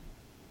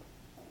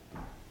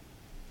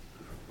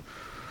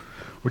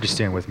Would you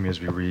stand with me as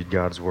we read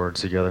God's word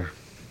together?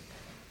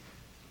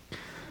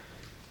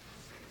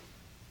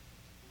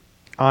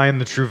 I am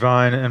the true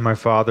vine, and my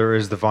Father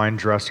is the vine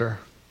dresser.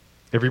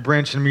 Every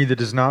branch in me that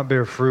does not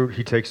bear fruit,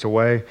 he takes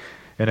away,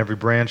 and every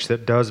branch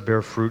that does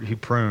bear fruit, he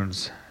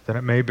prunes, that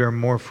it may bear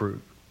more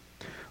fruit.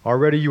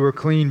 Already you are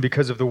clean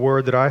because of the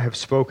word that I have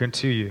spoken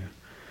to you.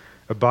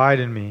 Abide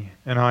in me,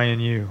 and I in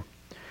you.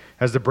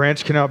 As the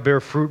branch cannot bear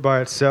fruit by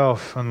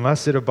itself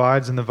unless it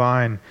abides in the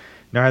vine,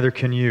 neither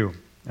can you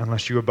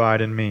unless you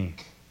abide in me.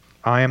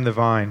 I am the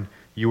vine,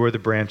 you are the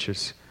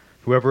branches.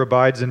 Whoever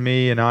abides in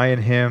me and I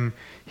in him,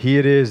 he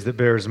it is that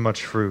bears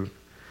much fruit.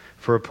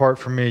 For apart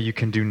from me you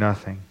can do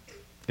nothing.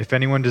 If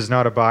anyone does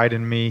not abide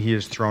in me, he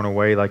is thrown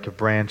away like a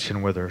branch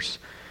and withers,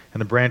 and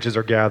the branches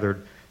are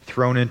gathered,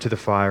 thrown into the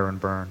fire and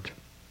burned.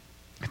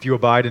 If you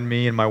abide in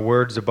me and my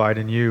words abide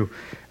in you,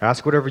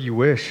 ask whatever you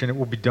wish, and it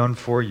will be done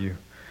for you.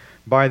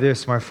 By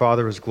this my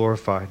Father is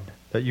glorified,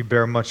 that you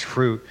bear much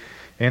fruit,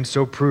 and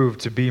so prove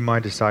to be my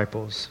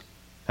disciples.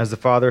 As the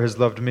Father has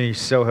loved me,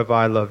 so have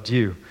I loved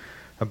you.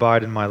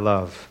 Abide in my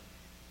love.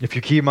 If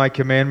you keep my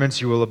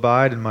commandments, you will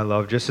abide in my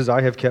love, just as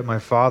I have kept my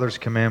Father's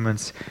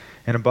commandments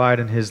and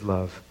abide in his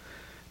love.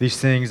 These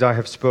things I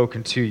have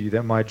spoken to you,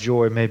 that my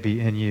joy may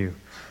be in you,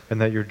 and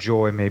that your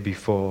joy may be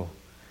full.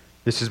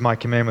 This is my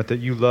commandment,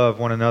 that you love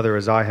one another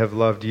as I have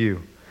loved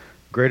you.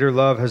 Greater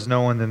love has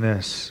no one than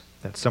this,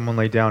 that someone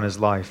lay down his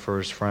life for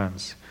his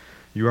friends.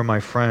 You are my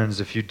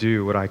friends if you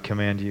do what I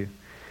command you.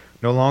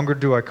 No longer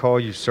do I call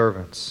you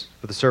servants,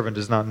 for the servant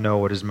does not know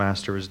what his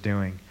master is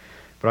doing.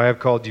 But I have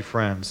called you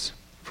friends.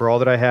 For all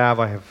that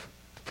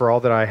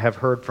I have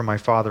heard from my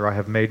Father, I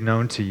have made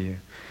known to you.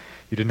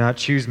 You did not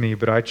choose me,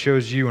 but I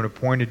chose you and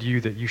appointed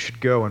you that you should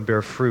go and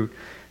bear fruit,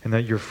 and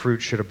that your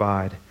fruit should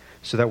abide,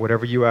 so that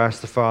whatever you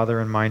ask the Father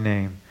in my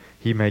name,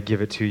 he may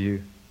give it to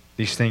you.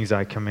 These things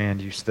I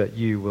command you, so that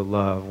you will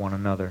love one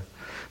another.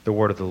 The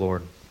word of the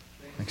Lord.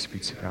 Thanks be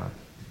to God.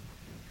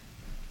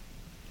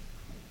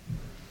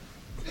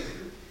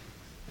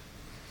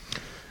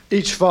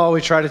 Each fall,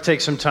 we try to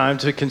take some time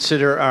to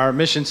consider our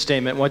mission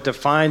statement, what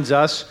defines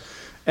us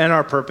and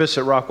our purpose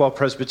at Rockwall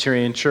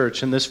Presbyterian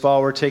Church. And this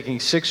fall, we're taking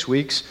 6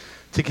 weeks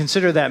to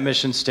consider that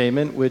mission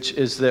statement, which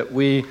is that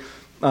we,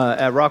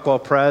 at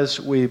Rockwall Pres,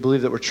 we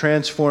believe that we're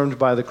transformed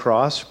by the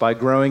cross, by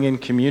growing in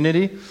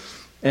community,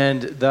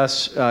 and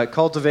thus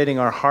cultivating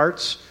our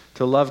hearts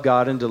to love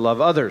God and to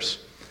love others.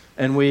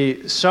 And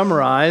we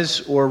summarize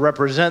or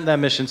represent that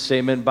mission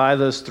statement by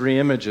those 3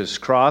 images: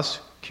 cross,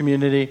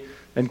 community,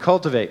 and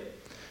cultivate.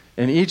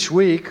 And each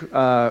week,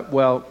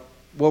 what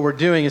we're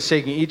doing is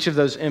taking each of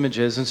those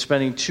images and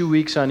spending 2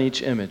 weeks on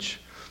each image.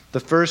 The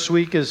first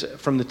week is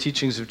from the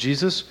teachings of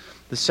Jesus.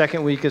 The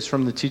second week is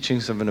from the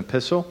teachings of an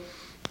epistle.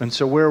 And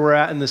so where we're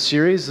at in the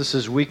series, this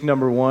is week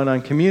number 1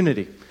 on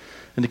community.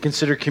 And to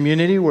consider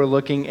community, we're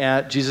looking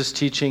at Jesus'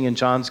 teaching in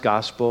John's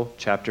Gospel,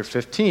 chapter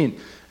 15,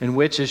 in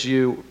which, as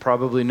you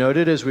probably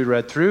noted as we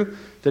read through,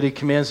 that he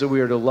commands that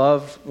we are to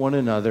love one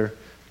another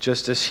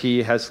just as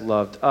he has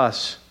loved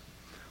us.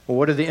 Well,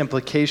 what are the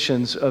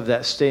implications of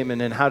that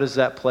statement, and how does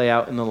that play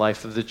out in the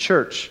life of the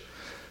church?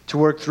 To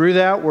work through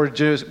that, we're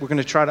going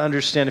to try to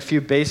understand a few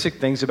basic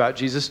things about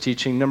Jesus'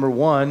 teaching. Number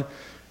 1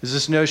 is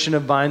this notion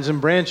of vines and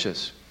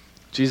branches.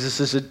 Jesus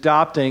is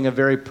adopting a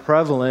very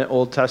prevalent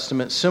Old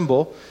Testament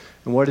symbol,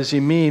 and what does he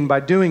mean by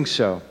doing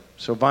so?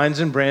 So vines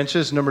and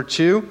branches. Number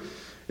 2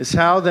 is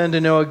how then to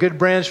know a good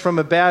branch from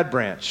a bad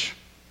branch.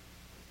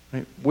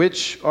 Right?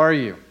 Which are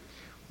you?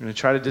 We're going to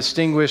try to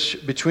distinguish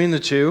between the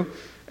two.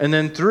 And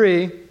then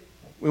 3,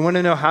 we want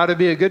to know how to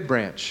be a good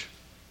branch.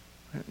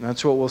 And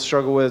that's what we'll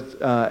struggle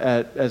with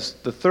as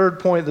the third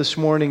point this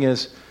morning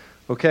is,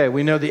 okay,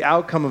 we know the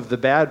outcome of the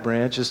bad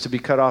branch is to be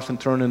cut off and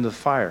thrown into the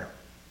fire.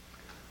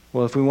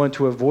 Well, if we want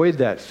to avoid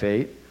that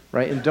fate,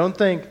 right, and don't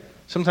think,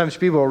 sometimes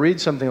people will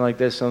read something like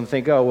this and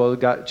think, oh, well,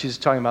 Jesus is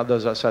talking about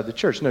those outside the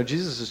church. No,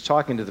 Jesus is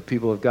talking to the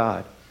people of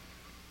God.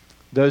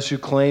 Those who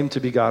claim to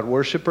be God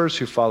worshipers,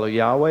 who follow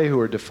Yahweh, who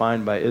are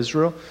defined by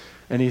Israel.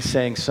 And he's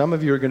saying some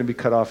of you are going to be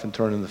cut off and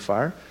thrown in the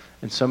fire,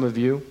 and some of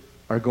you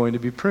are going to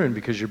be pruned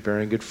because you're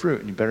bearing good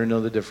fruit, and you better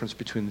know the difference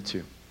between the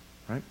two,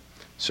 right?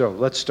 So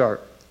let's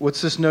start.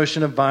 What's this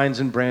notion of vines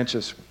and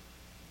branches?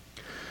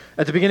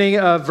 At the beginning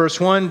of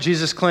verse 1,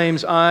 Jesus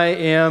claims, I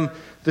am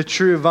the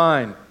true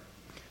vine.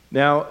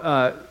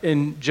 Now,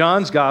 in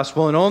John's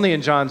gospel, and only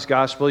in John's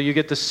gospel, you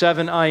get the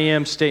 7 I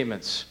am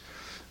statements.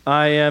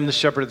 I am the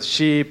shepherd of the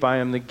sheep. I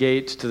am the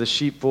gate to the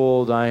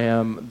sheepfold. I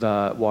am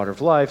the water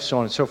of life, so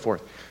on and so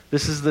forth.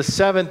 This is the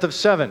 7th of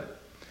 7,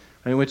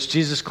 in which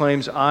Jesus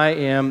claims, I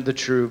am the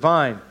true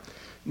vine.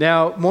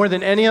 Now, more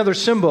than any other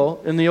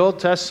symbol in the Old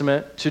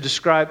Testament to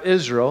describe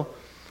Israel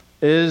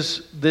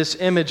is this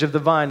image of the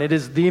vine. It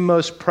is the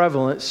most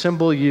prevalent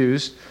symbol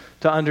used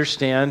to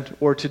understand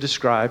or to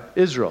describe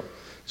Israel.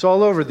 It's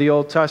all over the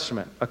Old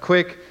Testament. A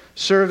quick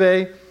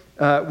survey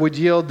would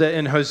yield that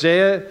in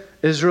Hosea,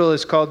 Israel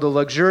is called the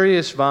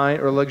luxurious vine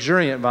or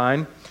luxuriant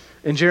vine.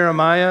 In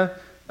Jeremiah,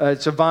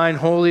 it's a vine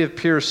wholly of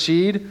pure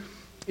seed.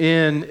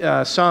 In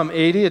Psalm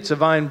 80, it's a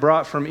vine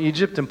brought from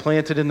Egypt and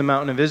planted in the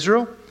mountain of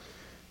Israel.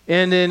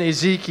 And in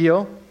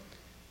Ezekiel,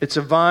 it's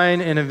a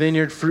vine and a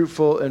vineyard,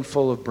 fruitful and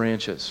full of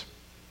branches.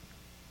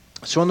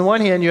 So on the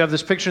one hand, you have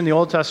this picture in the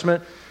Old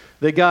Testament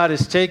that God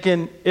has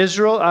taken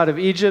Israel out of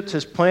Egypt,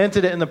 has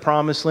planted it in the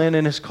promised land,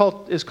 and is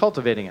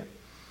cultivating it,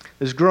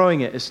 is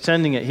growing it, is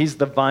tending it. He's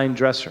the vine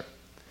dresser.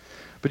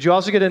 But you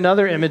also get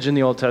another image in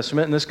the Old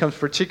Testament, and this comes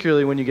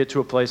particularly when you get to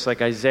a place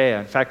like Isaiah.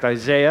 In fact,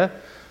 Isaiah,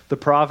 the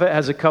prophet,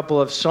 has a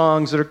couple of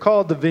songs that are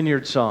called the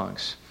Vineyard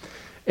Songs.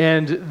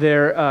 And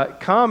they're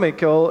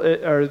comical,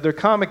 or they're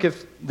comic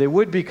if they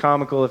would be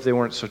comical if they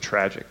weren't so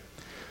tragic.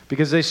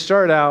 Because they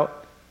start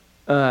out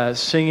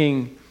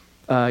singing,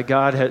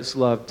 God has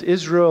loved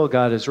Israel,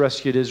 God has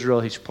rescued Israel,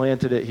 He's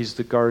planted it, He's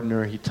the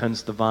gardener, He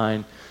tends the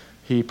vine,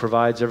 He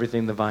provides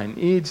everything the vine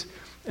needs.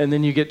 And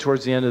then you get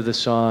towards the end of the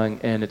song,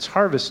 and it's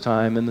harvest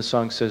time, and the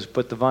song says,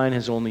 but the vine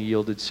has only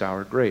yielded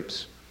sour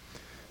grapes.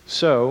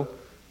 So,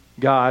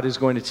 God is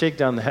going to take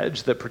down the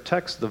hedge that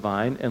protects the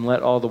vine and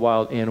let all the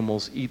wild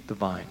animals eat the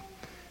vine.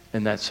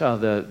 And that's how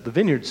the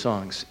vineyard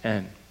songs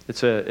end.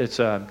 It's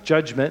a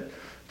judgment.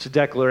 It's a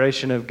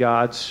declaration of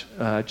God's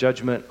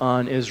judgment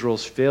on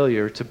Israel's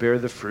failure to bear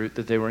the fruit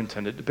that they were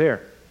intended to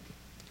bear.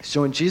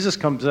 So when Jesus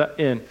comes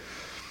in,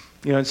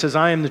 and says,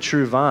 I am the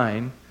true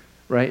vine,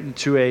 right, and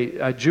to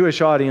a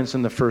Jewish audience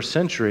in the first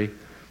century,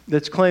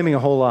 that's claiming a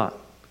whole lot,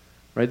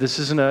 right? This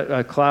isn't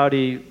a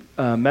cloudy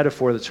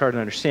metaphor that's hard to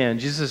understand.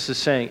 Jesus is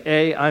saying,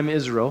 A, I'm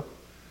Israel.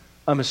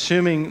 I'm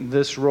assuming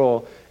this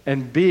role.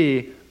 And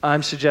B,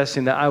 I'm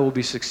suggesting that I will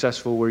be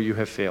successful where you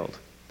have failed.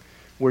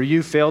 Where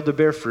you failed to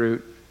bear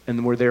fruit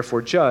and were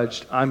therefore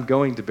judged, I'm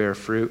going to bear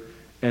fruit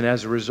and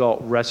as a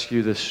result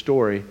rescue this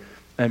story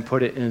and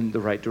put it in the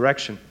right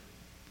direction.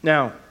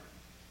 Now,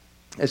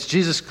 as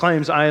Jesus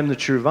claims, I am the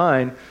true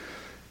vine,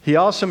 he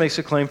also makes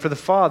a claim for the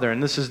Father.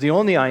 And this is the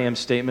only I am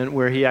statement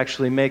where he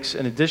actually makes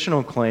an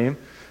additional claim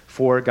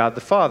for God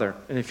the Father.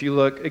 And if you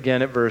look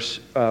again at verse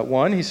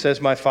 1, he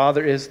says, my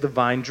Father is the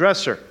vine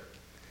dresser,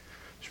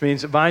 which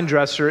means the vine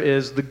dresser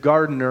is the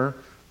gardener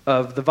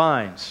of the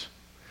vines.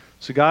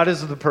 So God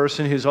is the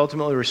person who's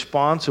ultimately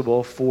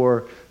responsible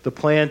for the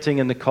planting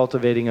and the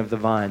cultivating of the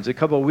vines. A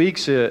couple of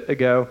weeks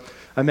ago,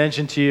 I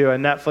mentioned to you a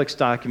Netflix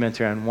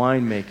documentary on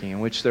winemaking in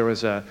which there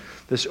was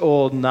this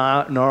old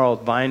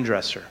gnarled vine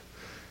dresser.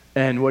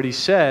 And what he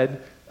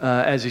said,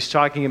 as he's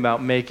talking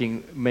about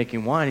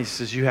making wine, he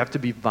says, you have to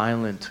be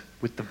violent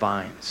with the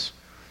vines.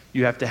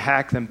 You have to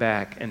hack them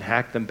back and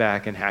hack them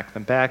back and hack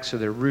them back so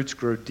their roots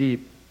grow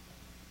deep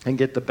and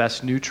get the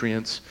best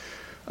nutrients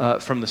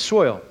from the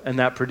soil, and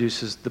that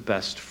produces the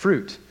best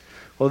fruit.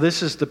 Well,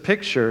 this is the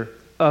picture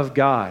of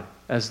God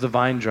as the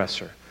vine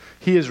dresser.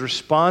 He is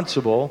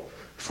responsible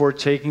for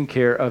taking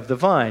care of the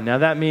vine. Now,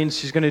 that means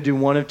he's going to do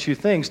one of two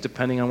things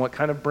depending on what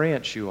kind of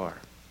branch you are.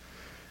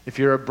 If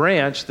you're a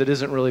branch that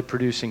isn't really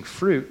producing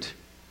fruit,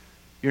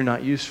 you're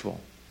not useful.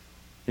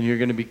 And you're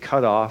going to be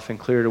cut off and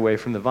cleared away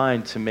from the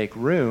vine to make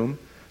room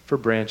for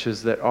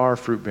branches that are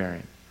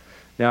fruit-bearing.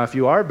 Now, if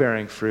you are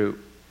bearing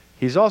fruit,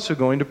 he's also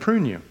going to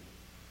prune you.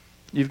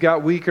 You've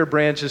got weaker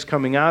branches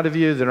coming out of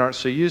you that aren't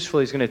so useful.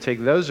 He's going to take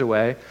those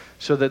away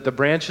so that the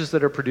branches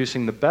that are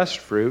producing the best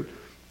fruit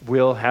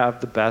will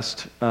have the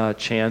best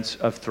chance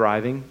of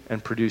thriving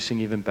and producing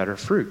even better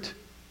fruit.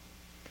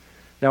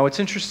 Now, what's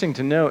interesting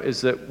to note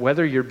is that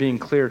whether you're being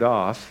cleared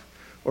off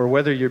or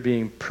whether you're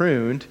being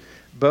pruned,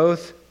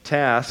 both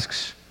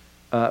tasks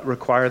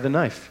require the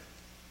knife.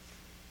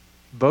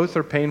 Both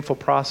are painful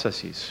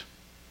processes.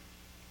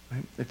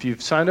 If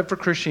you've signed up for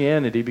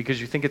Christianity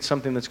because you think it's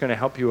something that's going to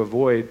help you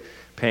avoid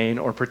pain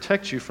or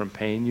protect you from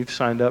pain, you've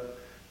signed up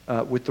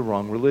with the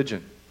wrong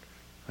religion.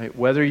 Right?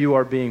 Whether you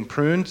are being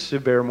pruned to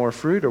bear more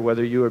fruit or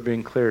whether you are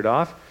being cleared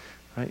off,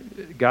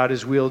 right, God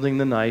is wielding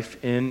the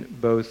knife in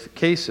both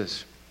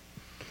cases.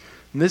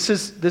 And this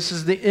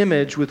is the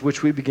image with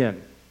which we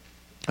begin.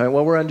 All right,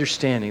 well, we're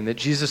understanding that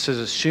Jesus has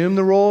assumed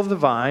the role of the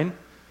vine.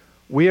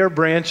 We are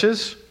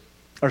branches.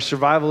 Our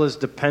survival is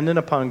dependent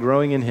upon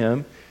growing in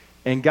him.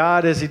 And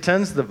God, as he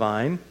tends the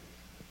vine,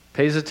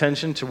 pays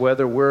attention to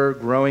whether we're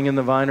growing in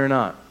the vine or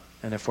not.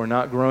 And if we're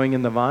not growing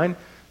in the vine,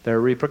 there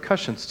are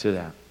repercussions to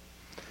that.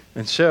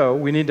 And so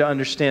we need to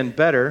understand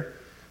better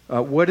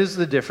what is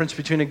the difference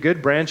between a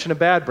good branch and a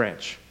bad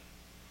branch.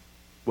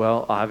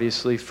 Well,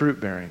 obviously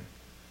fruit bearing.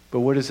 But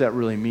what does that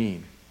really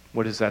mean?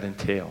 What does that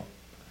entail?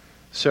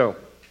 So,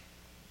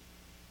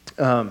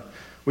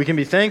 we can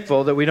be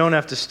thankful that we don't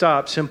have to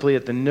stop simply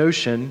at the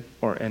notion,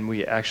 and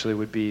we actually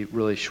would be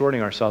really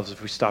shorting ourselves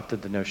if we stopped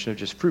at the notion of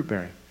just fruit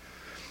bearing.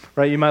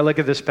 Right? You might look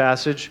at this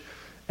passage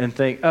and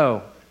think,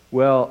 oh,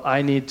 well,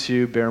 I need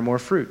to bear more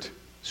fruit.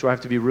 So I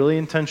have to be really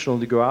intentional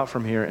to go out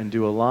from here and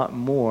do a lot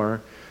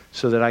more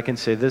so that I can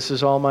say, this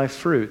is all my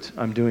fruit.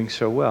 I'm doing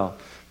so well.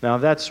 Now,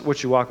 if that's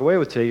what you walk away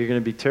with today, you're going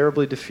to be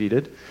terribly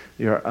defeated.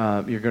 You're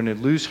going to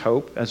lose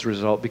hope as a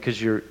result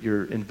because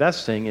you're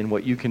investing in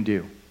what you can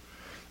do.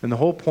 And the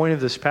whole point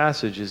of this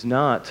passage is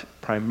not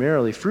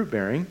primarily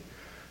fruit-bearing.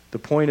 The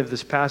point of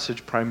this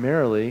passage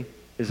primarily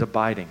is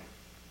abiding.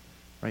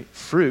 Right?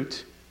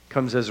 Fruit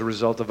comes as a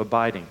result of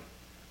abiding.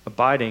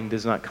 Abiding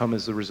does not come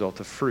as the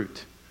result of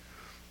fruit.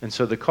 And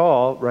so the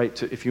call,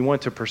 right, if you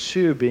want to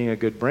pursue being a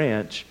good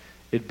branch,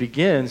 it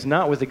begins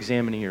not with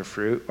examining your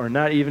fruit, or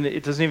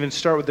it doesn't even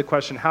start with the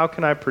question, how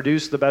can I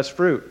produce the best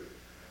fruit?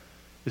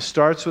 It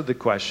starts with the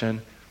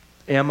question,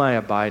 am I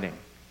abiding?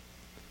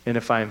 And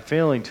if I am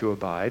failing to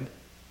abide,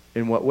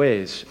 in what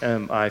ways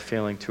am I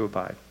failing to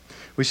abide?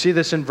 We see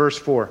this in verse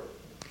 4.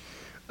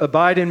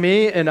 Abide in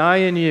me and I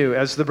in you.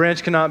 As the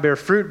branch cannot bear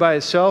fruit by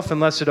itself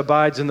unless it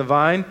abides in the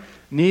vine,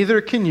 neither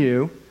can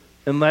you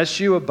unless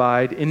you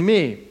abide in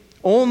me.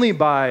 Only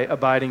by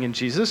abiding in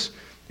Jesus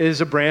is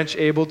a branch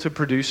able to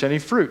produce any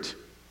fruit.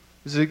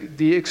 This is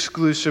the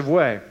exclusive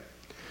way.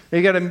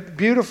 You got a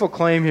beautiful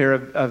claim here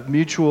of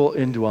mutual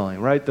indwelling,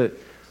 right?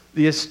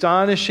 The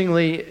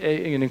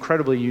astonishingly and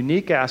incredibly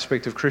unique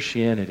aspect of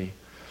Christianity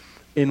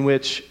in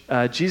which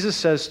Jesus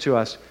says to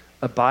us,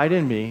 abide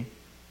in me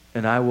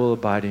and I will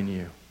abide in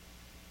you.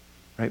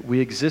 Right? We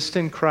exist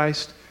in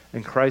Christ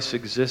and Christ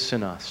exists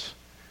in us,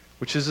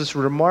 which is this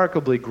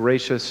remarkably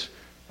gracious.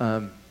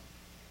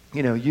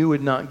 You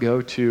would not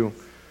go to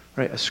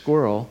a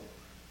squirrel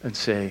and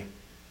say,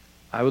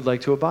 I would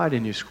like to abide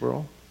in you,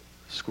 squirrel.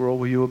 Squirrel,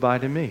 will you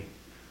abide in me?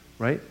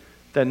 Right?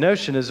 That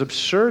notion is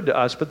absurd to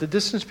us, but the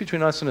distance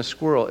between us and a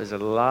squirrel is a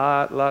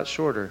lot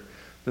shorter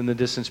than the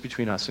distance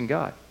between us and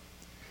God.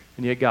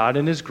 And yet God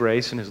in his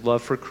grace and his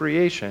love for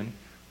creation,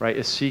 right,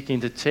 is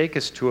seeking to take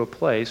us to a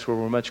place where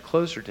we're much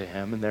closer to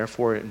him, and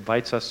therefore it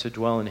invites us to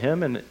dwell in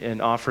him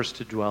and offers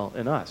to dwell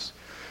in us.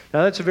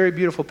 Now that's a very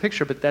beautiful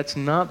picture, but that's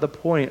not the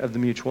point of the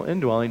mutual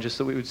indwelling, just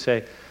that we would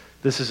say,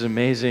 this is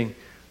amazing,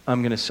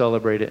 I'm going to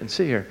celebrate it and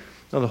sit here.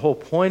 No, the whole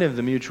point of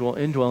the mutual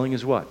indwelling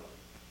is what?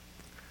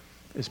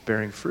 Is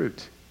bearing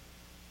fruit.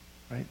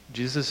 Right?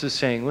 Jesus is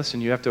saying,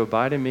 listen, you have to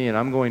abide in me and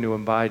I'm going to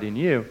abide in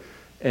you.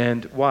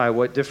 And why?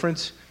 What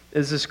difference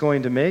is this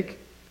going to make?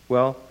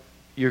 Well,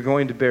 you're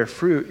going to bear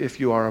fruit if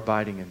you are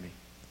abiding in me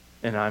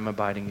and I'm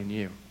abiding in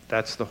you.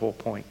 That's the whole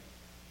point.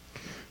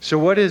 So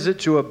what is it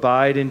to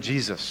abide in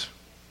Jesus?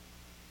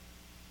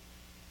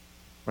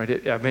 Right?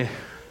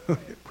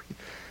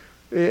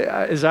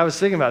 As I was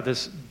thinking about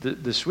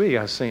this week,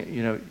 I was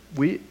thinking,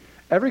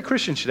 every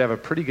Christian should have a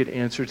pretty good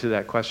answer to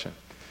that question.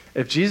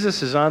 If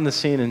Jesus is on the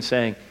scene and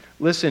saying,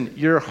 listen,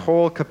 your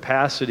whole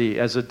capacity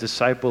as a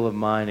disciple of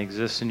mine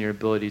exists in your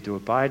ability to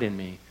abide in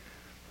me,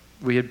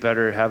 we had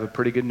better have a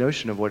pretty good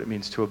notion of what it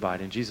means to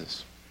abide in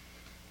Jesus.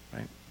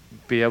 Right?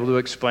 Be able to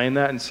explain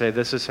that and say,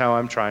 this is how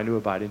I'm trying to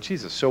abide in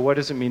Jesus. So what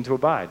does it mean to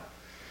abide?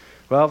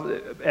 Well,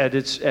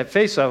 at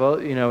face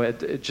level,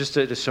 just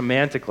at a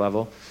semantic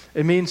level,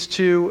 it means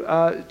to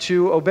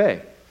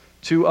obey,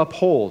 to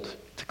uphold,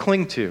 to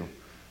cling to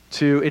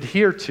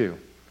adhere to,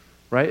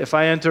 right? If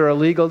I enter a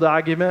legal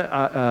document,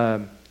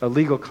 a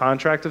legal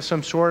contract of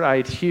some sort, I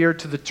adhere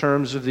to the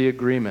terms of the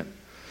agreement.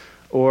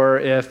 Or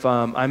if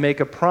I make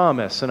a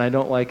promise and I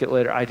don't like it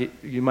later,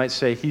 you might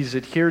say he's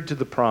adhered to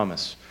the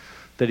promise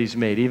that he's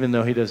made, even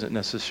though he doesn't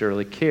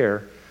necessarily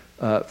care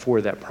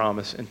for that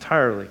promise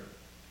entirely.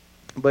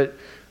 But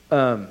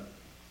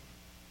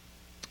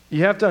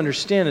you have to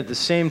understand at the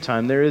same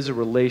time there is a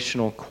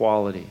relational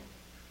quality,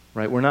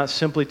 right? We're not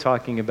simply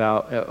talking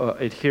about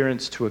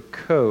adherence to a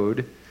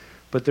code,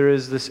 but there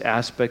is this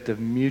aspect of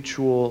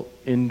mutual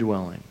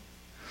indwelling.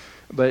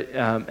 But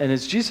and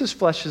as Jesus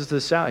fleshes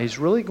this out, he's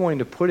really going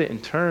to put it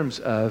in terms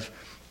of,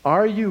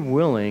 are you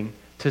willing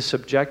to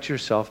subject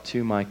yourself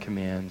to my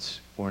commands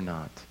or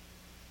not?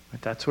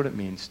 Right? That's what it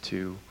means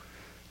to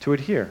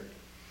adhere.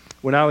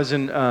 When I was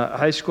in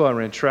high school, I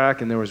ran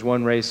track, and there was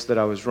one race that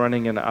I was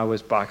running, and I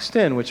was boxed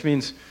in, which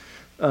means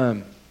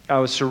I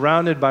was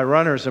surrounded by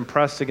runners and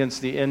pressed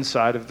against the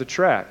inside of the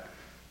track,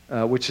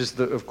 which is,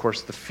 of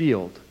course, the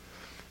field.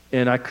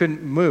 And I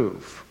couldn't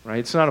move, right?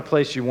 It's not a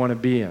place you want to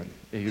be in.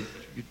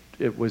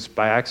 It was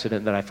by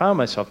accident that I found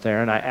myself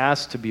there, and I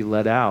asked to be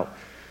let out,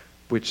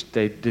 which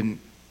they didn't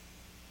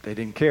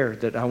care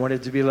that I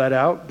wanted to be let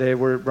out. They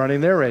were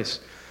running their race.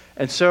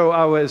 And so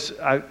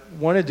I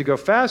wanted to go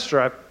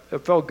faster.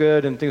 It felt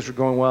good and things were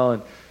going well.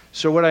 And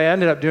so what I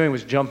ended up doing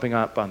was jumping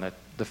up on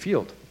the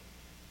field,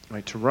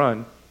 right, to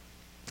run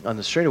on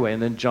the straightaway,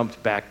 and then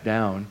jumped back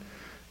down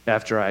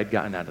after I had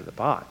gotten out of the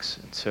box.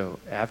 And so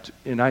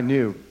and I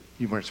knew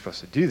you weren't supposed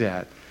to do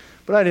that,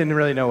 but I didn't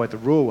really know what the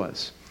rule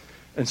was.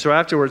 And so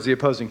afterwards, the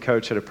opposing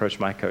coach had approached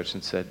my coach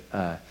and said,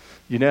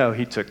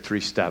 he took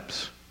 3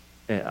 steps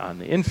on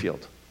the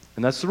infield.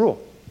 And that's the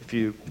rule. If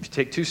you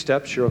take 2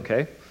 steps, you're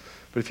okay.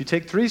 But if you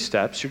take 3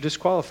 steps, you're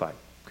disqualified,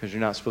 because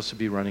you're not supposed to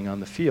be running on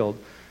the field.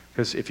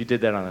 Because if you did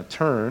that on a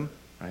turn,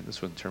 right,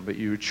 this wasn't a turn, but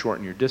you would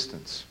shorten your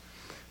distance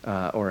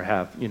or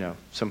have,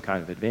 some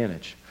kind of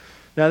advantage.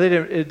 Now, it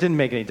didn't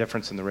make any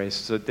difference in the race,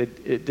 so it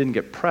didn't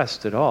get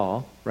pressed at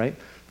all, right?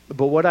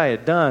 But what I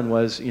had done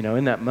was,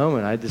 in that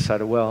moment, I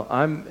decided, well,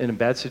 I'm in a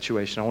bad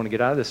situation. I want to get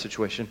out of this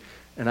situation,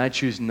 and I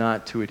choose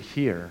not to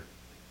adhere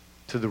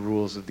to the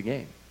rules of the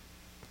game.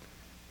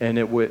 And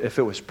if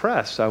it was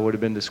pressed, I would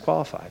have been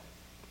disqualified.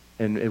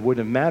 And it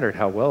wouldn't have mattered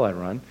how well I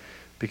run,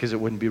 because it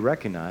wouldn't be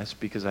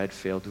recognized because I had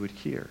failed to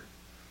adhere.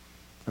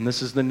 And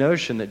this is the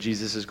notion that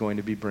Jesus is going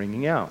to be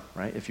bringing out,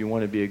 right? If you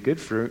want to be a good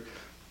fruit,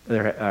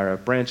 or a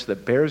branch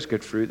that bears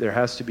good fruit, there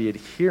has to be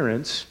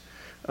adherence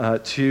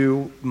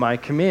to my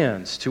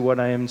commands, to what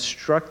I am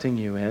instructing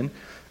you in.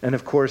 And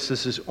of course,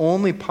 this is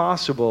only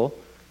possible,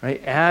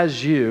 right,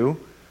 as you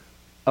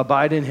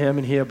abide in him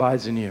and he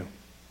abides in you.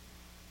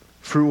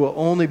 Fruit will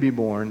only be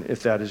born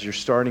if that is your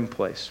starting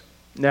place.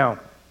 Now,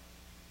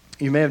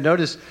 you may have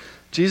noticed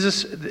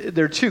Jesus,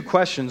 there are two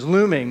questions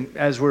looming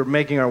as we're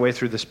making our way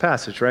through this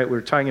passage, right?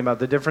 We're talking about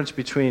the difference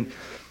between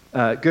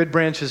good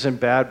branches and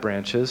bad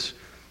branches.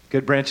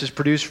 Good branches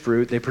produce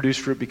fruit. They produce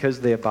fruit because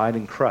they abide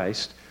in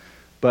Christ.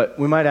 But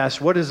we might ask,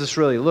 what does this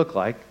really look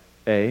like,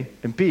 A?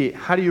 And B,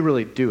 how do you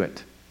really do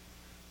it?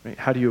 Right?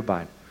 How do you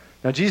abide?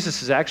 Now,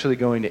 Jesus is actually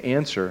going to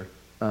answer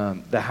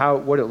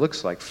what it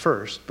looks like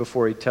first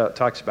before he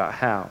talks about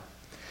how.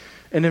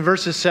 And in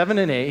verses 7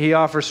 and 8, he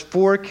offers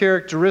 4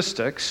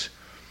 characteristics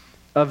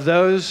of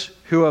those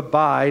who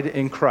abide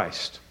in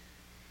Christ.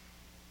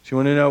 So you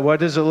want to know, what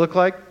does it look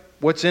like?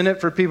 What's in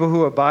it for people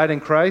who abide in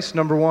Christ?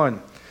 Number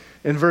 1,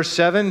 in verse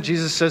 7,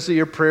 Jesus says that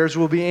your prayers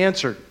will be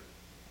answered.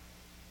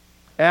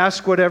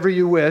 Ask whatever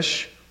you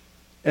wish,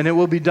 and it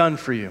will be done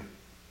for you.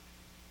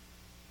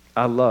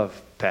 I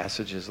love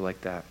passages like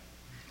that.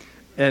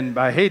 And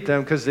I hate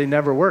them because they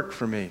never work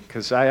for me,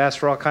 because I ask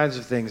for all kinds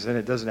of things and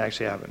it doesn't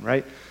actually happen,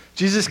 right?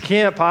 Jesus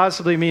can't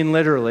possibly mean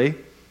literally,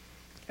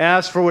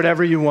 ask for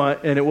whatever you want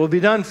and it will be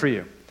done for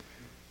you,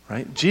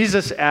 right?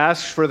 Jesus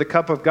asks for the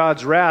cup of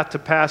God's wrath to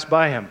pass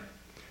by him,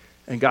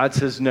 and God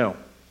says no.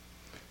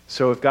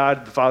 So if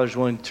God the Father is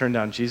willing to turn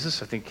down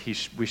Jesus, I think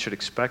we should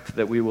expect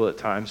that we will at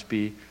times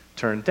be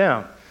turned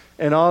down.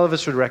 And all of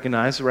us would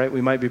recognize, right,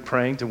 we might be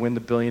praying to win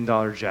the $1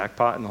 billion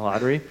jackpot in the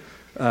lottery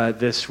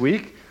this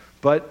week,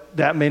 but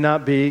that may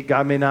not be,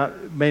 God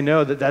may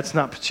know that that's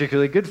not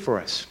particularly good for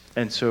us.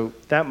 And so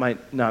that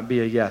might not be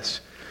a yes.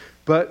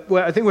 But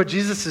I think what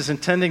Jesus is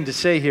intending to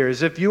say here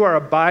is if you are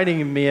abiding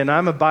in me and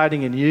I'm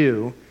abiding in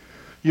you,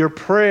 your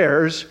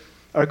prayers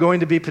are going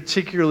to be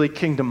particularly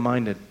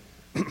kingdom-minded.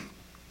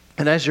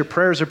 And as your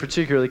prayers are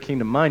particularly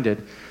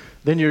kingdom-minded,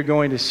 then you're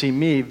going to see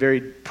me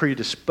very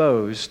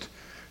predisposed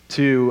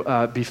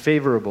to be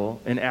favorable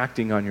in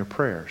acting on your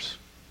prayers.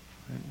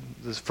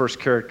 This first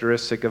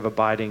characteristic of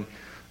abiding,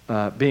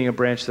 being a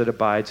branch that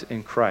abides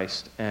in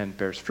Christ and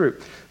bears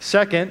fruit.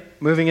 Second,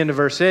 moving into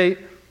verse 8,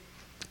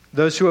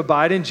 those who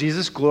abide in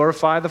Jesus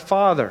glorify the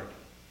Father.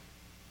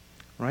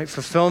 Right?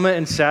 Fulfillment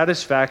and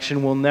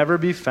satisfaction will never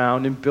be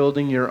found in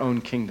building your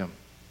own kingdom.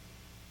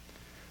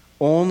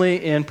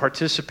 Only in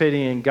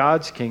participating in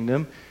God's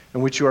kingdom,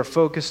 in which you are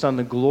focused on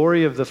the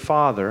glory of the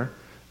Father,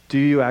 do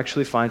you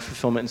actually find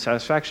fulfillment and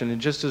satisfaction.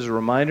 And just as a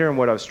reminder, and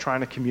what I was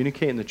trying to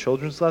communicate in the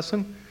children's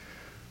lesson,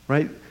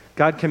 right?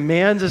 God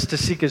commands us to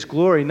seek his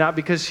glory, not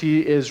because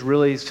he is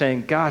really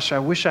saying, gosh, I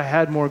wish I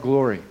had more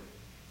glory.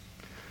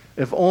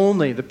 If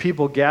only the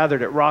people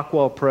gathered at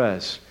Rockwell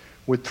Pres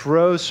would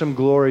throw some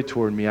glory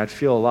toward me, I'd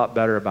feel a lot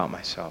better about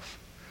myself.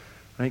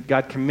 Right?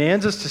 God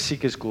commands us to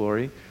seek his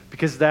glory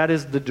because that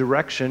is the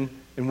direction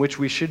in which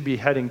we should be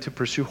heading to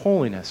pursue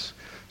holiness.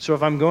 So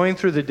if I'm going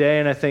through the day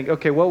and I think,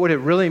 okay, what would it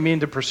really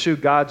mean to pursue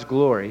God's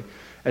glory?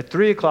 At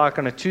 3 o'clock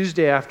on a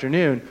Tuesday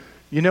afternoon,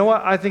 you know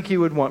what? I think he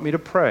would want me to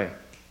pray.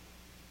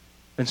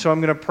 And so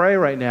I'm going to pray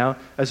right now.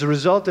 As a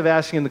result of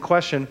asking the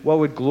question, what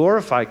would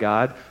glorify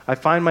God? I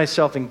find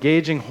myself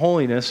engaging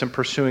holiness and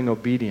pursuing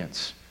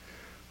obedience.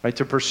 Right?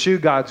 To pursue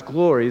God's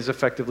glory is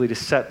effectively to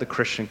set the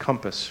Christian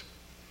compass.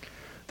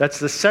 That's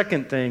the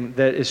second thing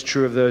that is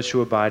true of those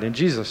who abide in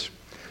Jesus.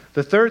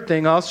 The third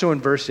thing, also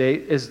in verse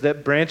 8, is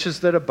that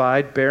branches that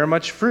abide bear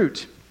much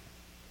fruit.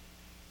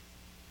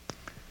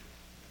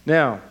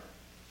 Now,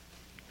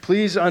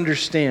 please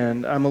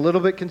understand, I'm a little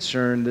bit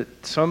concerned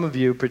that some of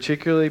you,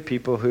 particularly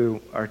people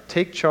who are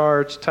take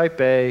charge, type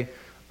A,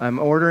 I'm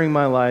ordering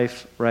my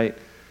life, right?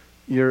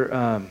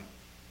 Your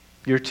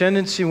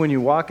tendency when you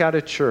walk out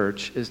of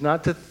church is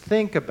not to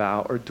think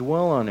about or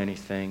dwell on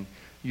anything.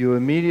 You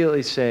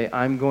immediately say,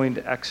 I'm going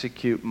to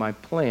execute my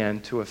plan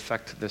to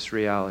affect this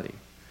reality.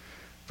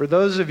 For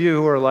those of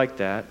you who are like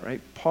that, right,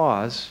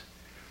 pause.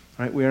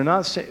 Right, we are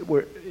not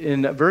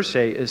in verse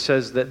 8, it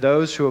says that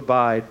those who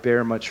abide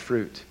bear much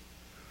fruit.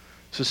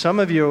 So some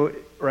of you,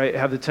 right,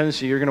 have the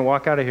tendency, you're going to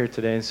walk out of here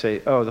today and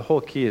say, oh, the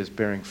whole key is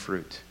bearing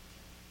fruit.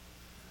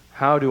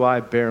 How do I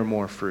bear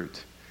more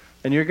fruit?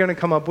 And you're going to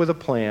come up with a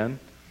plan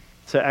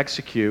to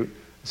execute.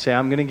 Say,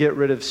 I'm going to get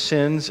rid of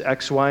sins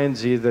X, Y, and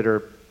Z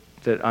that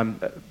I'm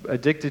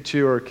addicted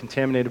to or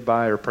contaminated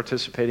by or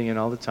participating in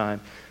all the time.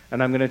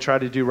 And I'm going to try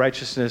to do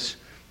righteousness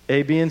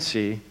A, B, and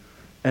C.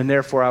 And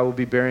therefore I will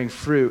be bearing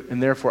fruit.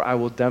 And therefore I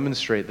will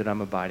demonstrate that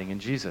I'm abiding in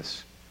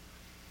Jesus.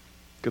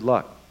 Good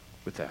luck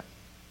with that.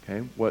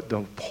 Okay? What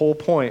the whole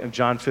point of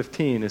John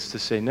 15 is to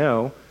say,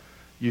 no,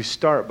 you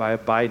start by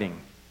abiding.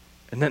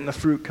 And then the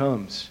fruit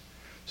comes.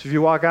 So if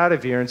you walk out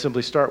of here and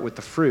simply start with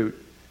the fruit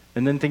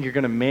and then think you're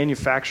going to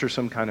manufacture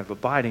some kind of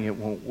abiding, it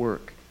won't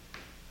work.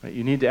 Right?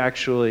 You need to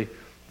actually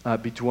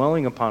be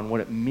dwelling upon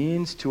what it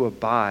means to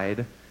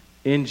abide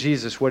in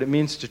Jesus, what it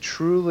means to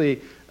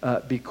truly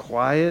be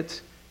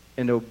quiet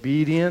and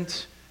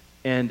obedient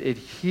and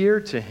adhere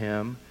to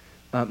him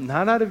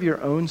not out of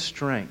your own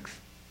strength,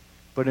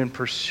 but in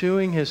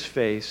pursuing his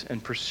face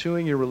and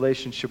pursuing your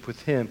relationship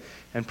with him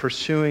and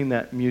pursuing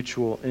that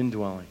mutual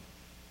indwelling.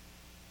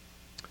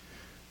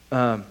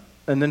 And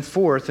then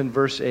fourth, in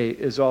verse 8,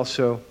 is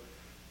also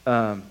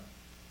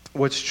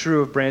what's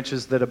true of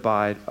branches that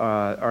abide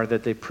are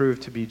that they prove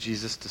to be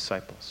Jesus'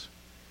 disciples.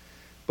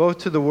 Both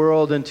to the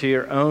world and to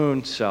your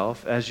own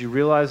self, as you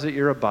realize that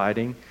you're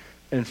abiding,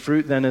 and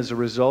fruit then as a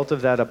result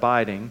of that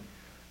abiding,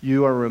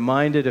 you are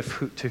reminded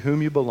of to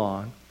whom you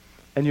belong,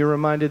 and you're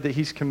reminded that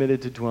he's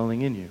committed to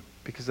dwelling in you,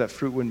 because that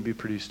fruit wouldn't be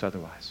produced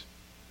otherwise.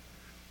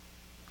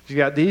 You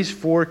got these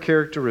four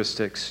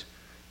characteristics,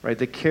 right,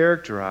 that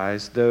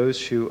characterize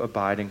those who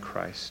abide in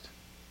Christ.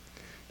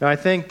 Now, I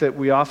think that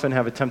we often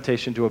have a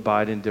temptation to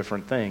abide in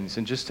different things,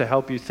 and just to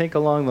help you think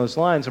along those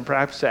lines, and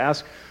perhaps to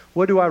ask,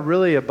 what do I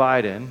really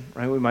abide in,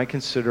 right, we might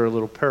consider a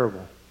little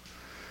parable,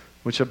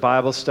 which a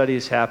Bible study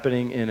is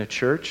happening in a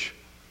church,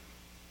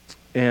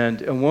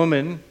 and a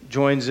woman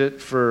joins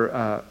it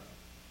for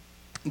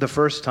the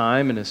first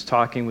time and is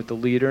talking with the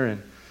leader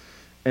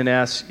and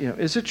asks,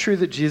 is it true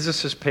that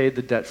Jesus has paid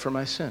the debt for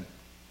my sin?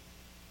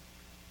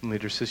 And the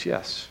leader says,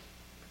 yes,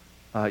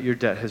 your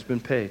debt has been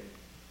paid.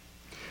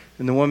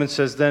 And the woman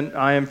says, then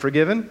I am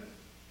forgiven?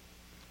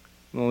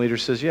 And the leader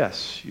says,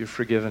 yes, you're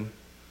forgiven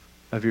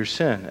of your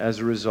sin as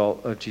a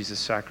result of Jesus'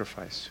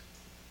 sacrifice.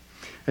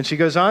 And she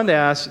goes on to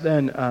ask,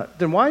 then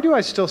why do I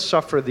still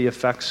suffer the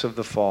effects of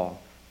the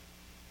fall?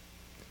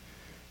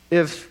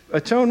 If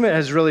atonement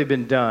has really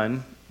been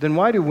done, then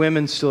why do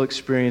women still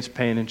experience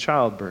pain in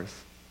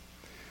childbirth?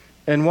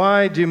 And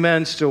why do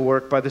men still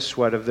work by the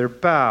sweat of their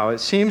brow? It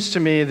seems to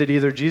me that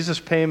either Jesus'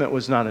 payment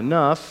was not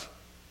enough,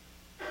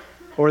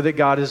 or that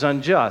God is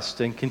unjust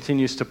and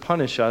continues to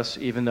punish us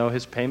even though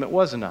his payment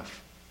was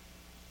enough.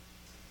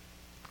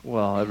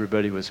 Well,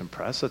 everybody was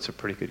impressed. That's a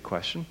pretty good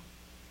question.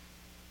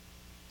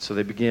 So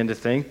they began to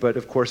think, but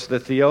of course the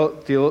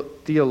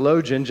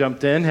theologian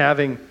jumped in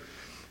having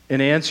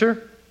an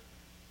answer,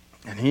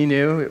 and he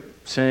knew,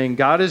 saying,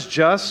 God is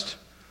just,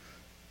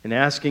 and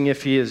asking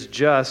if he is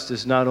just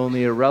is not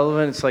only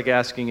irrelevant, it's like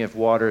asking if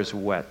water is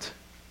wet.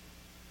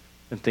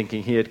 And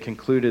thinking he had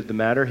concluded the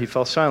matter, he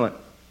fell silent.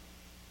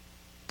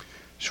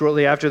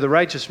 Shortly after, the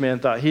righteous man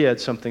thought he had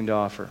something to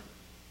offer.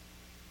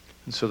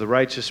 And so the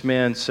righteous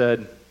man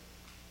said,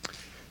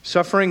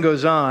 suffering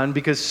goes on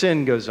because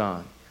sin goes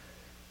on.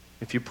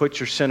 If you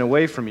put your sin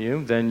away from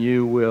you, then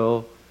you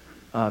will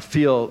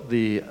feel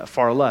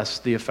far less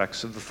the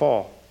effects of the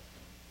fall.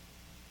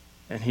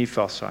 And he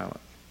fell silent.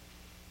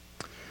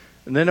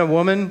 And then a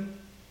woman,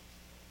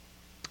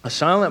 a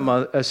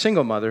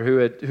single mother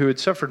who had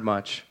suffered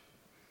much,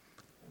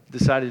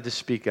 decided to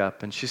speak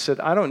up. And she said,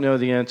 I don't know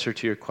the answer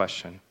to your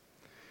question.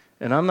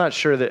 And I'm not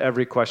sure that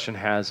every question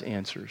has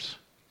answers.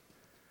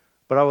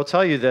 But I will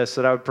tell you this,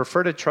 that I would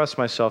prefer to trust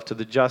myself to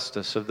the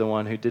justice of the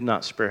one who did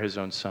not spare his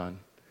own son.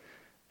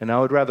 And I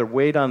would rather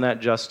wait on that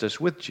justice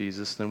with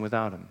Jesus than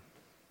without him.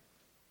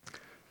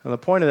 And the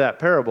point of that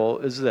parable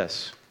is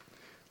this.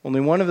 Only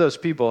one of those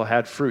people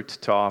had fruit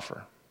to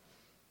offer.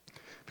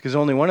 Because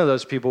only one of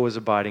those people was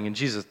abiding in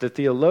Jesus. The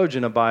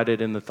theologian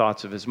abided in the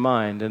thoughts of his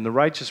mind, and the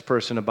righteous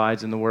person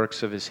abides in the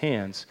works of his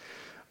hands.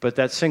 But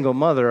that single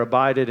mother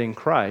abided in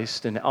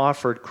Christ and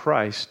offered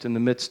Christ in the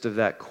midst of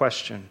that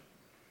question.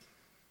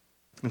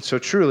 And so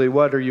truly,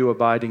 what are you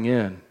abiding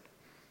in?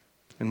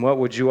 And what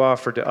would you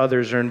offer to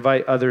others or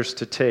invite others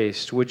to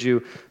taste? Would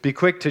you be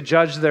quick to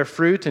judge their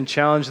fruit and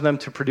challenge them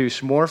to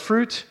produce more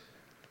fruit?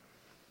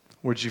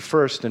 Or would you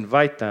first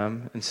invite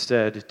them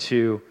instead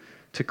to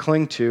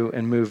cling to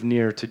and move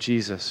near to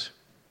Jesus?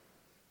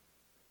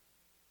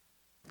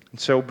 And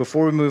so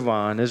before we move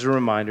on, as a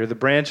reminder, the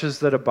branches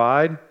that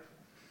abide,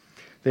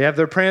 they have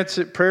their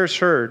prayers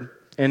heard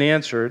and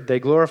answered. They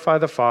glorify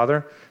the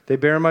Father. They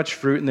bear much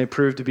fruit, and they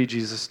prove to be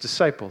Jesus'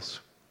 disciples.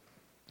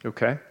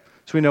 Okay?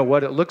 So we know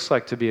what it looks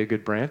like to be a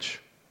good branch,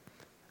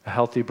 a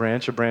healthy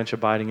branch, a branch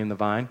abiding in the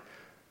vine.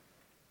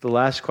 The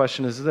last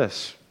question is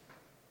this: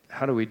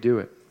 how do we do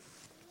it?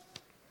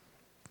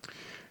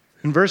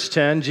 In verse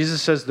 10,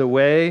 Jesus says the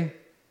way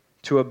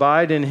to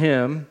abide in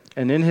him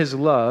and in his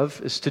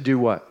love is to do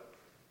what?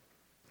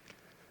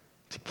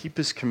 To keep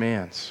his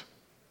commands.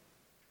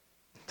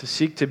 To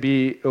seek to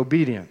be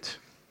obedient.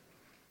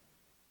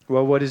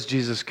 Well, what is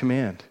Jesus'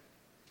 command?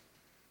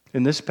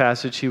 In this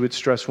passage, he would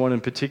stress one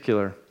in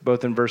particular,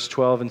 both in verse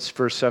 12 and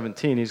verse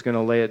 17. He's going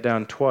to lay it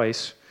down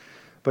twice.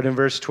 But in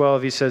verse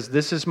 12, he says,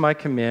 this is my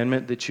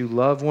commandment, that you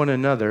love one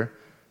another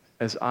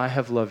as I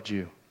have loved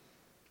you.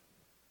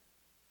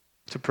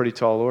 It's a pretty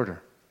tall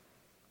order.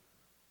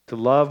 To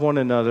love one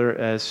another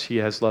as he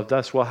has loved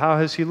us. Well, how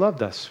has he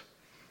loved us?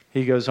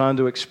 He goes on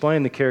to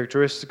explain the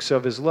characteristics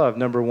of his love.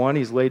 Number one,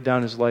 he's laid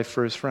down his life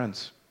for his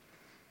friends.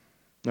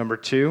 Number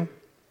two,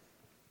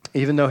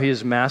 even though he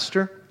is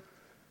master,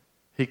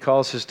 he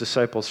calls his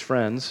disciples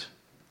friends.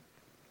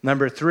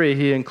 Number three,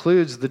 he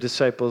includes the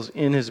disciples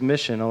in his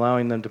mission,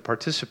 allowing them to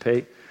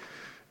participate.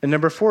 And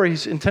number four,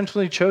 he's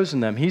intentionally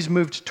chosen them. He's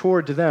moved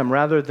toward them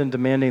rather than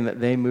demanding that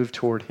they move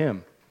toward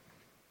him.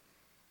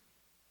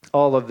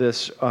 all of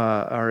these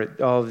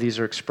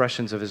are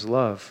expressions of his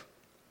love.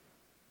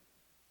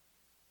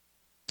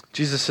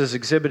 Jesus has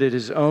exhibited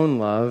his own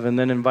love and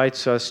then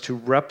invites us to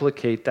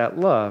replicate that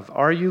love.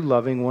 Are you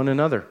loving one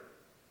another?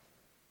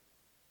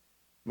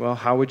 Well,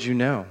 how would you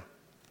know?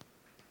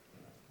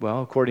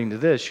 Well, according to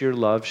this, your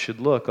love should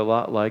look a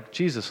lot like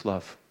Jesus'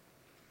 love.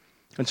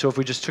 And so if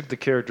we just took the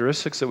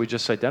characteristics that we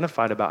just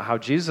identified about how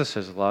Jesus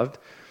has loved,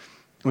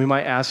 we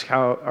might ask,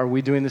 how are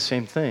we doing the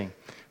same thing?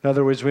 In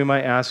other words, we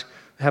might ask,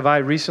 have I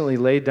recently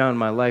laid down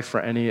my life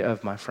for any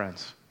of my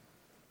friends?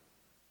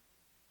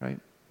 Right?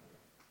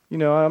 You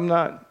know, I'm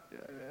not...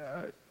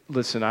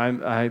 Listen,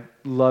 I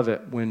love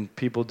it when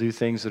people do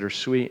things that are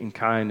sweet and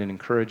kind and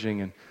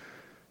encouraging, and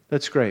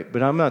that's great.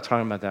 But I'm not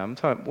talking about that. I'm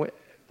talking,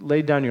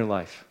 lay down your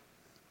life,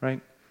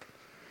 right?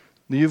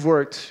 You've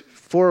worked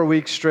 4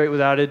 weeks straight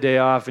without a day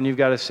off, and you've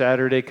got a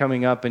Saturday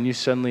coming up, and you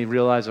suddenly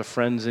realize a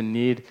friend's in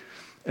need,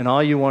 and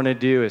all you want to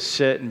do is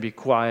sit and be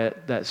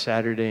quiet that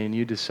Saturday, and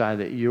you decide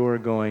that you're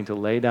going to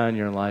lay down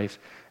your life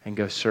and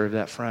go serve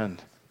that friend.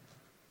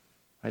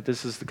 Right?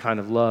 This is the kind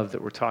of love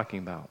that we're talking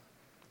about.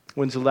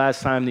 When's the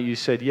last time that you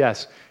said,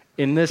 yes,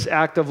 in this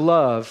act of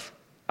love,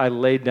 I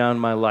laid down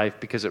my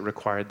life because it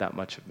required that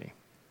much of me?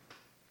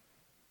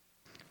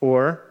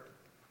 Or,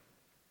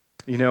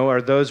 you know, are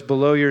those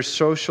below your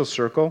social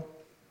circle,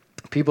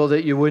 people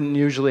that you wouldn't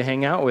usually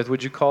hang out with,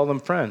 would you call them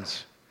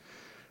friends?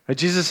 Right?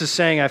 Jesus is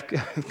saying, I've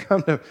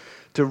come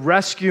to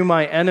rescue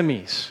my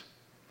enemies.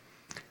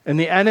 And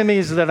the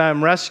enemies that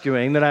I'm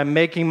rescuing, that I'm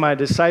making my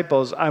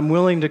disciples, I'm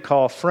willing to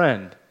call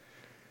friend.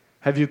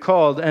 Have you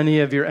called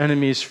any of your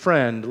enemies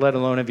friend, let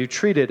alone have you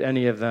treated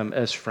any of them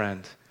as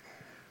friend?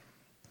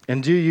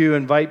 And do you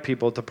invite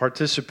people to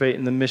participate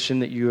in the mission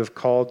that you have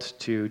called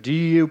to? Do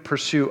you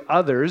pursue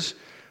others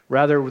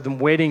rather than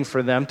waiting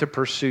for them to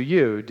pursue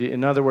you?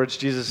 In other words,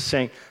 Jesus is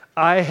saying,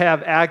 I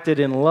have acted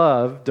in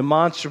love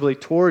demonstrably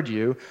toward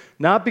you,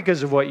 not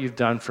because of what you've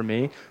done for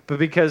me, but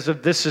because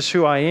of this is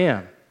who I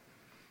am.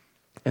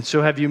 And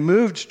so have you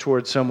moved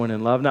toward someone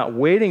in love, not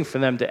waiting for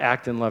them to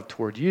act in love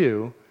toward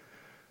you,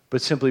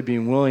 but simply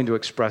being willing to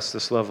express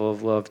this level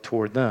of love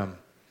toward them?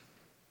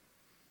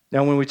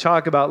 Now, when we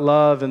talk about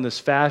love in this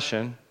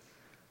fashion,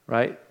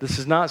 right, this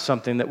is not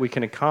something that we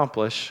can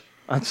accomplish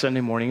on Sunday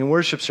morning in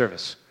worship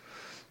service,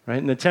 right?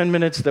 In the 10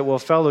 minutes that we'll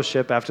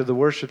fellowship after the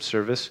worship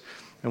service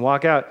and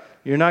walk out,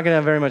 you're not going to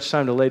have very much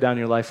time to lay down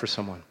your life for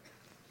someone,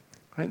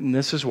 right? And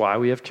this is why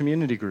we have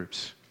community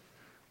groups.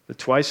 That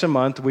twice a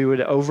month, we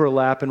would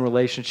overlap in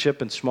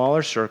relationship in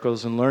smaller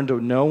circles and learn to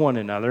know one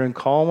another and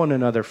call one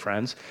another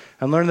friends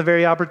and learn the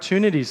very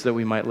opportunities that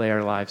we might lay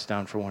our lives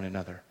down for one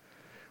another.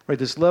 Right?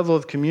 This level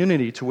of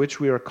community to which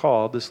we are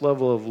called, this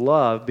level of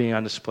love being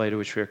on display to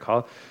which we are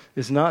called,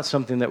 is not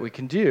something that we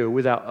can do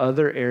without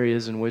other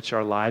areas in which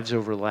our lives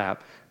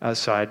overlap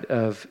outside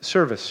of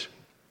service.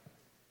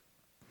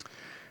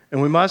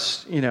 And we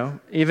must, you know,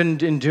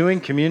 even in doing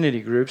community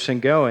groups and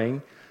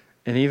going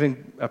and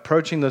even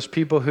approaching those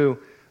people who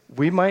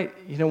we might,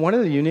 you know, one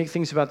of the unique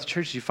things about the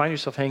church is you find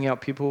yourself hanging out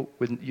with people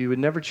you would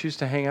never choose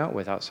to hang out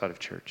with outside of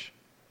church.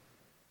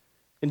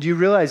 And do you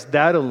realize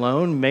that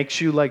alone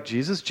makes you like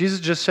Jesus? Jesus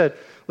just said,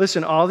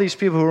 listen, all these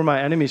people who are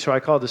my enemies who I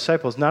call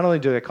disciples, not only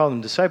do I call them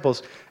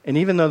disciples, and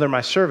even though they're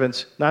my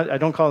servants, I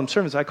don't call them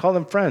servants, I call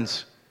them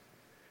friends.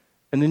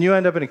 And then you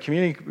end up in a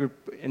community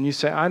group and you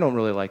say, I don't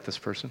really like this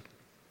person.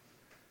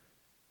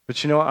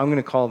 But you know what? I'm going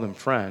to call them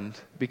friend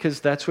because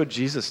that's what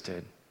Jesus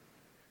did.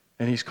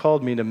 And he's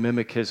called me to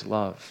mimic his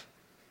love.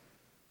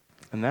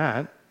 And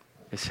that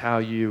is how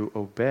you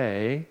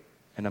obey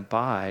and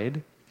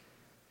abide.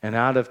 And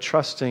out of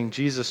trusting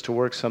Jesus to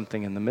work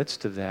something in the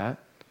midst of that,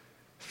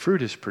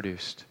 fruit is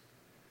produced.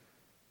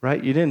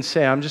 Right? You didn't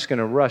say, I'm just going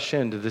to rush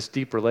into this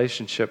deep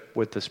relationship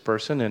with this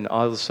person and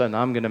all of a sudden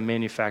I'm going to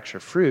manufacture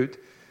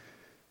fruit.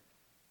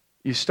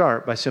 You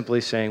start by simply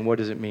saying, what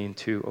does it mean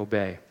to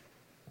obey?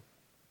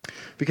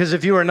 Because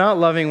if you are not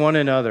loving one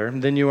another,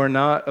 then you are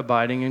not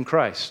abiding in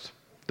Christ.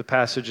 The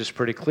passage is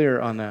pretty clear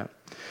on that.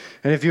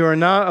 And if you are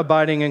not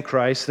abiding in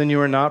Christ, then you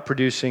are not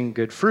producing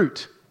good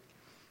fruit.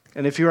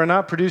 And if you are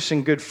not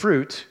producing good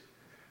fruit,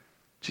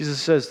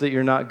 Jesus says that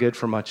you're not good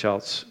for much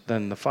else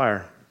than the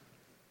fire.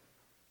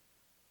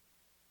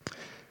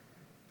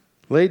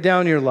 Lay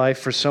down your life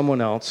for someone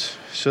else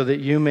so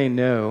that you may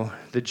know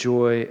the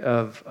joy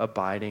of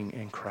abiding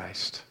in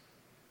Christ.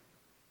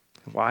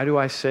 Why do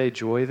I say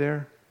joy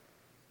there?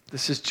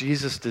 This is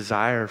Jesus'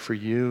 desire for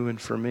you and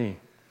for me.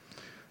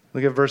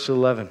 Look at verse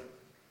 11.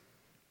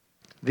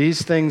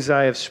 These things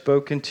I have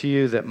spoken to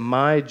you that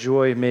my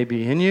joy may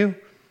be in you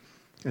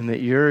and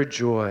that your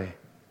joy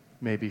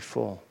may be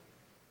full.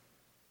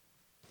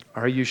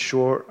 Are you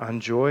short on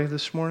joy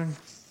this morning?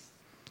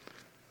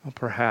 Well,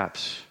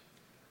 perhaps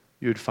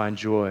you would find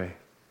joy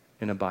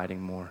in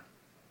abiding more.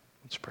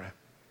 Let's pray.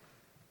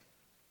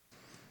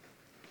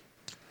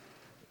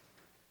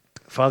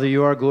 Father,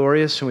 you are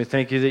glorious, and we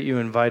thank you that you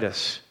invite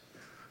us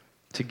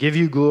to give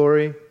you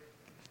glory,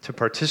 to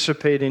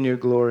participate in your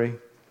glory.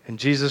 And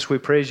Jesus, we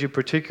praise you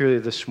particularly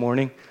this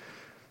morning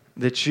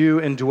that you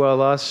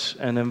indwell us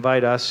and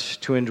invite us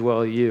to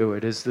indwell you.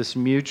 It is this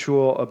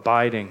mutual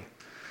abiding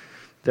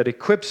that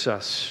equips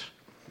us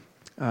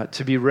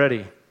to be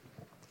ready,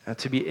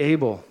 to be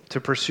able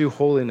to pursue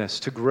holiness,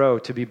 to grow,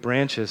 to be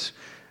branches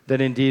that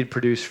indeed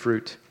produce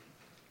fruit.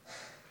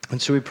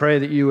 And so we pray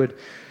that you would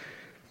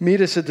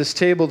meet us at this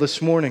table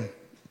this morning,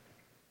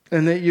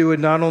 and that you would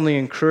not only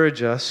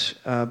encourage us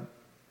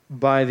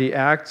by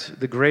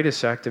the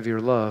greatest act of your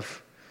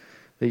love,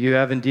 that you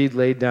have indeed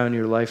laid down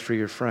your life for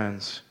your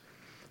friends,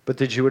 but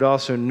that you would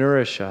also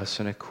nourish us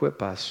and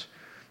equip us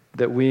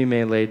that we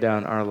may lay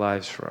down our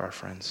lives for our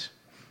friends.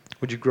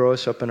 Would you grow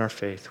us up in our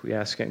faith? We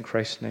ask it in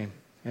Christ's name.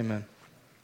 Amen.